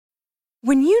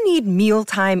When you need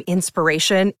mealtime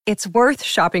inspiration, it's worth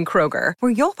shopping Kroger,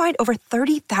 where you'll find over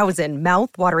 30,000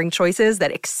 mouth-watering choices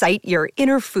that excite your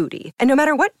inner foodie. And no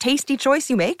matter what tasty choice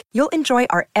you make, you'll enjoy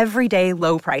our everyday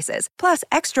low prices, plus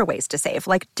extra ways to save,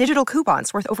 like digital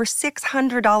coupons worth over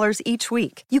 $600 each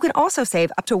week. You can also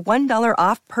save up to $1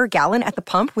 off per gallon at the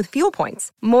pump with fuel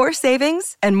points. More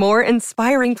savings and more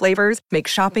inspiring flavors make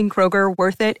shopping Kroger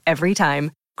worth it every time.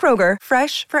 Kroger,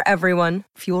 fresh for everyone.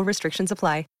 Fuel restrictions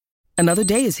apply. Another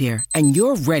day is here, and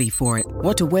you're ready for it.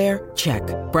 What to wear? Check.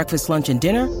 Breakfast, lunch, and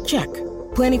dinner? Check.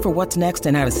 Planning for what's next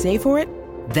and how to save for it?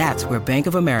 That's where Bank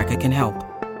of America can help.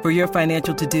 For your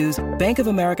financial to-dos, Bank of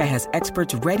America has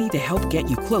experts ready to help get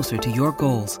you closer to your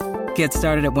goals. Get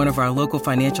started at one of our local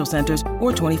financial centers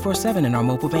or 24/7 in our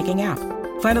mobile banking app.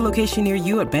 Find a location near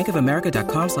you at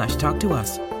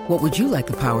bankofamerica.com/talktous. What would you like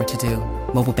the power to do?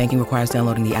 Mobile banking requires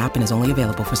downloading the app and is only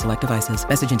available for select devices.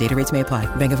 Message and data rates may apply.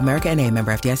 Bank of America N.A.,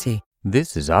 member FDIC.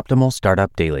 This is Optimal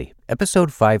Startup Daily,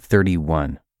 episode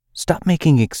 531. Stop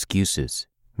making excuses.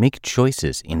 Make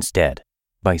choices instead.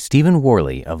 By Stephen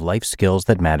Warley of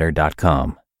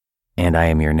lifeskillsthatmatter.com. And I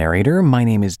am your narrator. My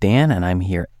name is Dan, and I'm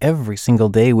here every single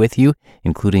day with you,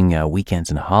 including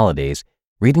weekends and holidays,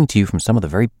 reading to you from some of the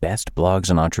very best blogs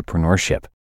on entrepreneurship.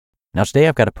 Now today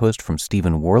I've got a post from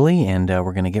Stephen Warley, and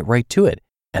we're going to get right to it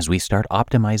as we start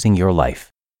optimizing your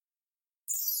life.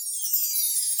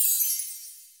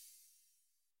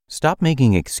 Stop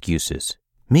making excuses.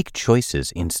 Make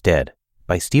choices instead.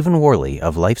 By Stephen Warley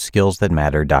of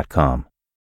lifeskillsthatmatter.com.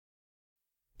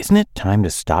 Isn't it time to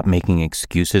stop making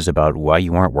excuses about why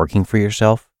you aren't working for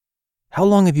yourself? How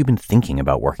long have you been thinking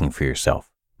about working for yourself?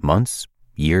 Months?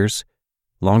 Years?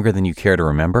 Longer than you care to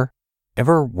remember?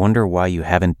 Ever wonder why you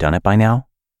haven't done it by now?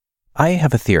 I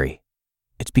have a theory.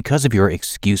 It's because of your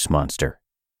excuse monster.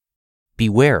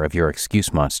 Beware of your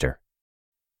excuse monster.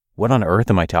 What on earth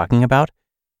am I talking about?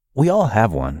 We all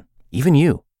have one, even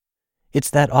you. It's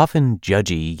that often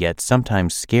judgy yet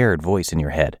sometimes scared voice in your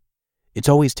head. It's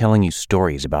always telling you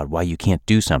stories about why you can't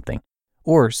do something,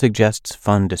 or suggests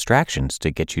fun distractions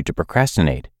to get you to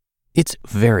procrastinate. It's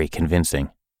very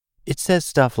convincing. It says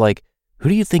stuff like, who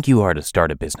do you think you are to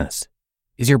start a business?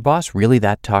 Is your boss really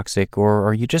that toxic, or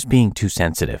are you just being too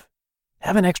sensitive?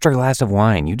 Have an extra glass of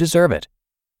wine, you deserve it.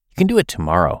 You can do it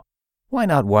tomorrow. Why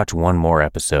not watch one more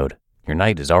episode? Your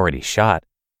night is already shot.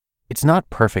 It's not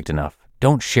perfect enough.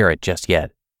 Don't share it just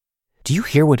yet. Do you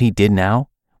hear what he did now?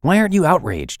 Why aren't you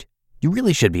outraged? You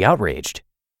really should be outraged.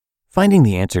 Finding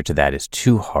the answer to that is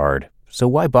too hard, so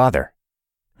why bother?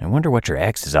 I wonder what your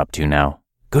ex is up to now.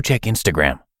 Go check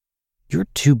Instagram. You're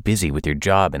too busy with your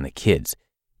job and the kids.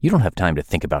 You don't have time to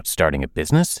think about starting a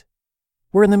business.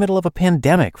 We're in the middle of a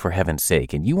pandemic, for heaven's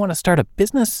sake, and you want to start a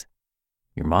business?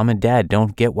 Your mom and dad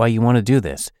don't get why you want to do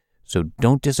this, so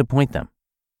don't disappoint them.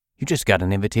 You just got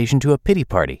an invitation to a pity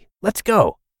party. Let's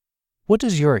go. What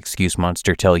does your excuse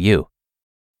monster tell you?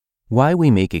 Why we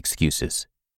make excuses.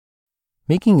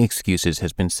 Making excuses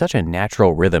has been such a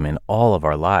natural rhythm in all of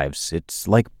our lives. It's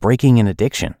like breaking an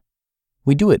addiction.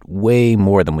 We do it way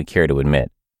more than we care to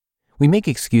admit. We make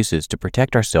excuses to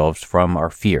protect ourselves from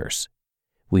our fears.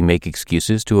 We make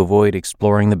excuses to avoid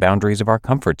exploring the boundaries of our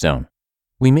comfort zone.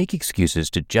 We make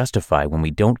excuses to justify when we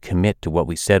don't commit to what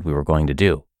we said we were going to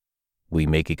do. We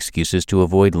make excuses to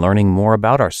avoid learning more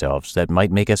about ourselves that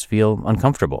might make us feel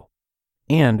uncomfortable.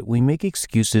 And we make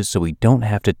excuses so we don't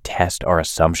have to test our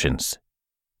assumptions.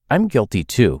 I'm guilty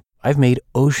too. I've made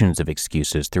oceans of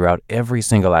excuses throughout every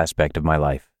single aspect of my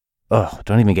life. Ugh,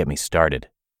 don't even get me started.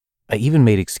 I even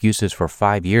made excuses for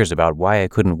 5 years about why I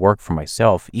couldn't work for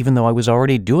myself even though I was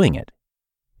already doing it.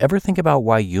 Ever think about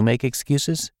why you make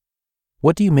excuses?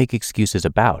 What do you make excuses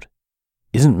about?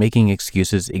 Isn't making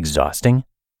excuses exhausting?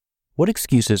 What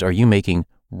excuses are you making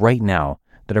right now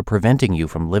that are preventing you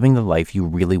from living the life you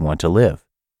really want to live?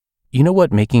 You know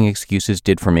what making excuses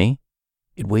did for me?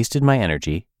 It wasted my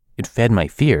energy, it fed my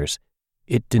fears,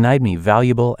 it denied me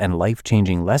valuable and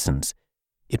life-changing lessons,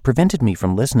 it prevented me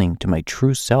from listening to my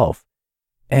true self,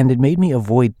 and it made me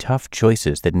avoid tough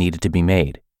choices that needed to be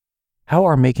made. How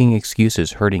are making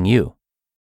excuses hurting you?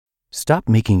 Stop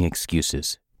making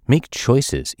excuses. Make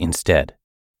choices instead.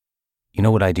 You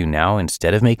know what I do now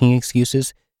instead of making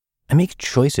excuses? I make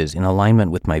choices in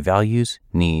alignment with my values,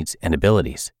 needs, and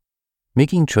abilities.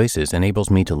 Making choices enables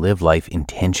me to live life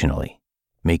intentionally.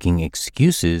 Making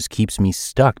excuses keeps me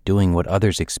stuck doing what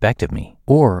others expect of me,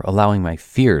 or allowing my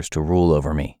fears to rule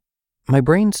over me. My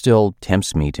brain still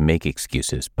tempts me to make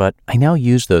excuses, but I now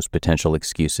use those potential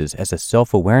excuses as a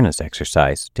self-awareness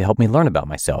exercise to help me learn about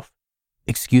myself.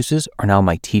 Excuses are now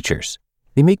my teachers.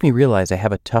 They make me realize I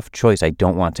have a tough choice I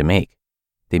don't want to make.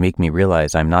 They make me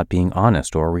realize I'm not being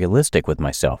honest or realistic with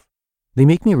myself. They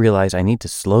make me realize I need to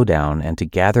slow down and to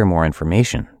gather more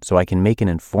information so I can make an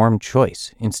informed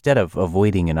choice instead of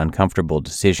avoiding an uncomfortable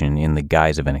decision in the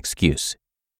guise of an excuse.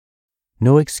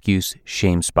 No excuse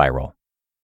shame spiral.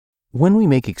 When we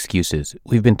make excuses,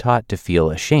 we've been taught to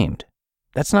feel ashamed.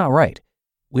 That's not right.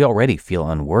 We already feel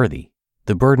unworthy.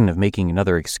 The burden of making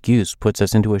another excuse puts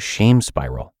us into a shame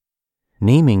spiral.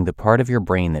 Naming the part of your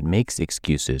brain that makes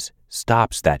excuses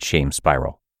stops that shame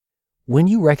spiral. When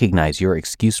you recognize your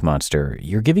excuse monster,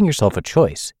 you're giving yourself a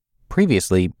choice.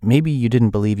 Previously, maybe you didn't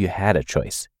believe you had a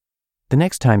choice. The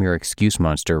next time your excuse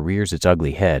monster rears its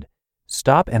ugly head,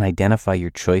 stop and identify your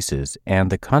choices and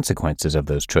the consequences of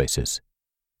those choices.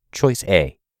 Choice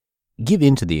A. Give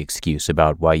in to the excuse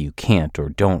about why you can't or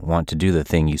don't want to do the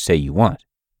thing you say you want.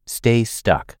 Stay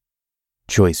stuck.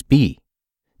 Choice B.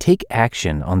 Take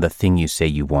action on the thing you say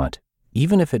you want,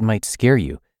 even if it might scare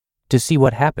you, to see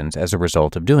what happens as a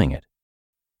result of doing it.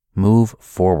 Move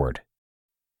forward.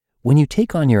 When you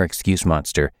take on your excuse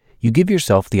monster, you give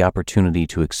yourself the opportunity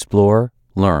to explore,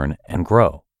 learn, and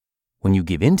grow. When you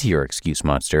give in to your excuse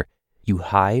monster, you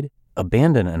hide,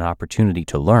 abandon an opportunity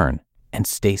to learn, and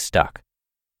stay stuck.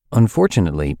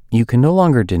 Unfortunately, you can no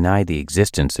longer deny the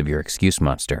existence of your excuse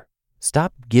monster.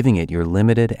 Stop giving it your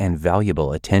limited and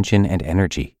valuable attention and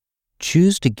energy.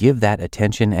 Choose to give that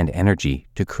attention and energy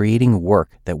to creating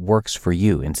work that works for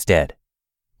you instead.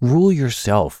 Rule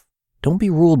yourself. Don't be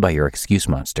ruled by your excuse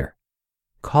monster.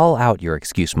 Call out your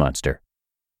excuse monster.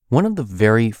 One of the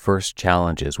very first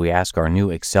challenges we ask our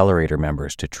new accelerator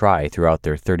members to try throughout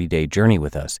their 30-day journey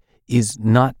with us is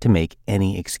not to make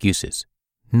any excuses.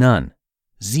 None.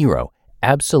 Zero.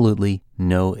 Absolutely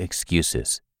no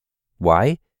excuses.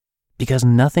 Why? Because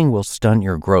nothing will stunt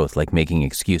your growth like making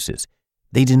excuses.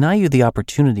 They deny you the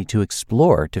opportunity to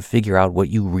explore to figure out what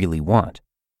you really want.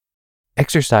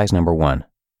 Exercise number 1.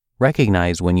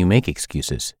 Recognize when you make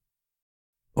excuses.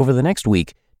 Over the next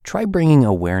week, try bringing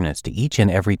awareness to each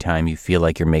and every time you feel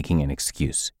like you're making an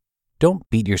excuse. Don't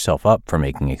beat yourself up for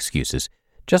making excuses.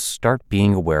 Just start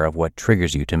being aware of what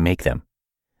triggers you to make them.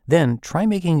 Then try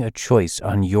making a choice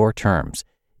on your terms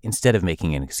instead of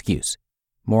making an excuse.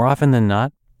 More often than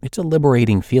not, it's a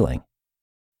liberating feeling.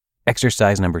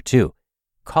 Exercise number 2.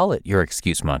 Call it your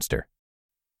excuse monster.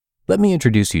 Let me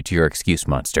introduce you to your excuse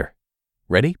monster.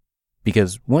 Ready?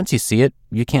 Because once you see it,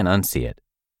 you can't unsee it.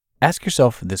 Ask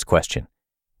yourself this question.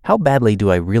 How badly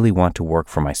do I really want to work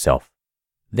for myself?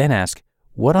 Then ask,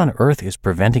 what on earth is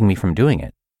preventing me from doing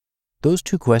it? Those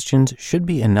 2 questions should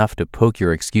be enough to poke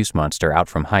your excuse monster out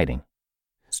from hiding.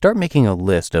 Start making a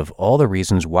list of all the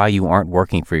reasons why you aren't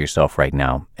working for yourself right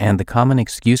now and the common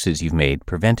excuses you've made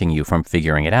preventing you from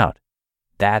figuring it out.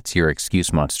 That's your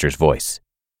excuse monster's voice.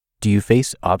 Do you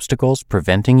face obstacles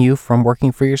preventing you from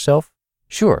working for yourself?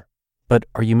 Sure, but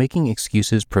are you making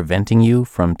excuses preventing you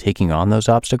from taking on those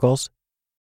obstacles?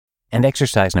 And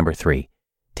exercise number 3,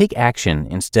 take action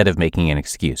instead of making an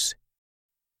excuse.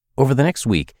 Over the next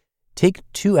week, take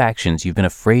 2 actions you've been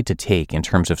afraid to take in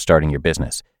terms of starting your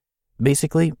business.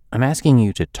 Basically, I'm asking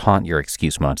you to taunt your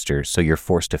excuse monster so you're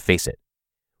forced to face it.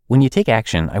 When you take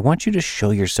action, I want you to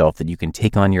show yourself that you can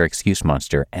take on your excuse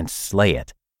monster and slay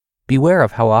it. Beware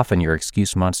of how often your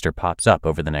excuse monster pops up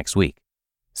over the next week.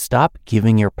 Stop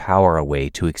giving your power away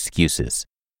to excuses.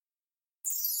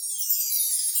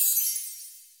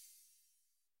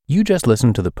 You just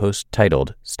listened to the post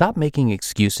titled, Stop Making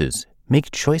Excuses,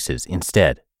 Make Choices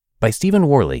Instead, by Stephen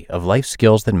Warley of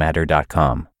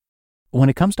LifeSkillsThatMatter.com. When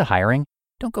it comes to hiring,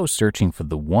 don't go searching for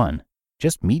the one.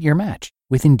 Just meet your match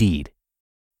with Indeed.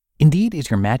 Indeed is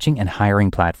your matching and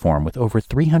hiring platform with over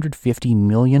 350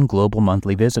 million global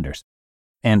monthly visitors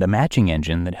and a matching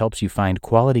engine that helps you find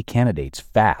quality candidates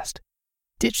fast.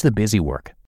 Ditch the busy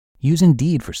work. Use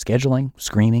Indeed for scheduling,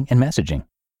 screening, and messaging.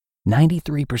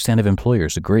 93% of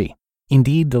employers agree.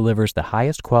 Indeed delivers the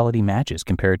highest quality matches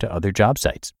compared to other job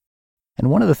sites. And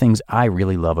one of the things I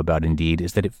really love about Indeed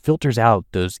is that it filters out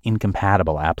those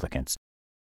incompatible applicants.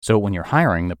 So when you're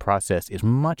hiring, the process is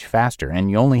much faster and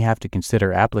you only have to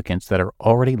consider applicants that are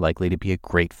already likely to be a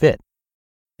great fit.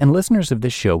 And listeners of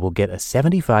this show will get a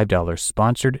 $75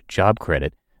 sponsored job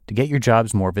credit to get your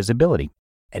jobs more visibility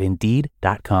at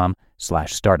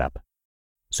Indeed.com/startup.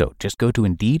 So just go to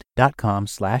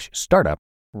Indeed.com/startup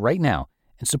right now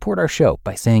and support our show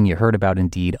by saying you heard about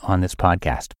Indeed on this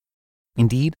podcast.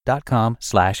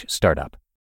 Indeed.com/startup.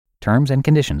 Terms and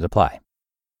conditions apply.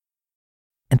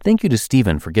 And thank you to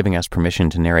Stephen for giving us permission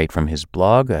to narrate from his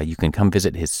blog. You can come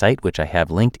visit his site, which I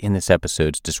have linked in this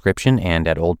episode's description and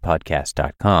at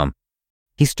oldpodcast.com.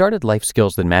 He started Life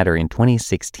Skills That Matter in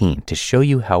 2016 to show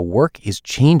you how work is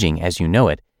changing as you know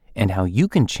it and how you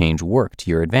can change work to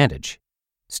your advantage.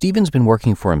 Steven's been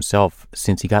working for himself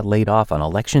since he got laid off on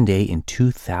Election Day in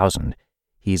 2000.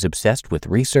 He's obsessed with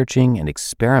researching and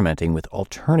experimenting with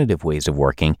alternative ways of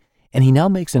working, and he now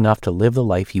makes enough to live the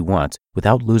life he wants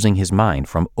without losing his mind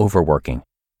from overworking.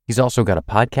 He's also got a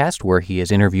podcast where he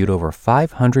has interviewed over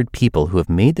 500 people who have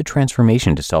made the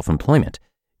transformation to self-employment.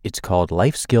 It's called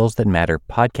Life Skills That Matter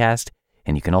Podcast,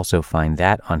 and you can also find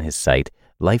that on his site,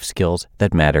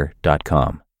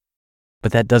 lifeskillsthatmatter.com.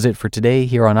 But that does it for today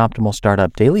here on Optimal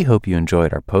Startup Daily. Hope you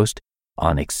enjoyed our post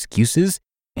on excuses,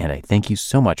 and I thank you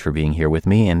so much for being here with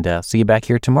me, and see you back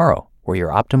here tomorrow where your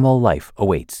optimal life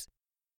awaits.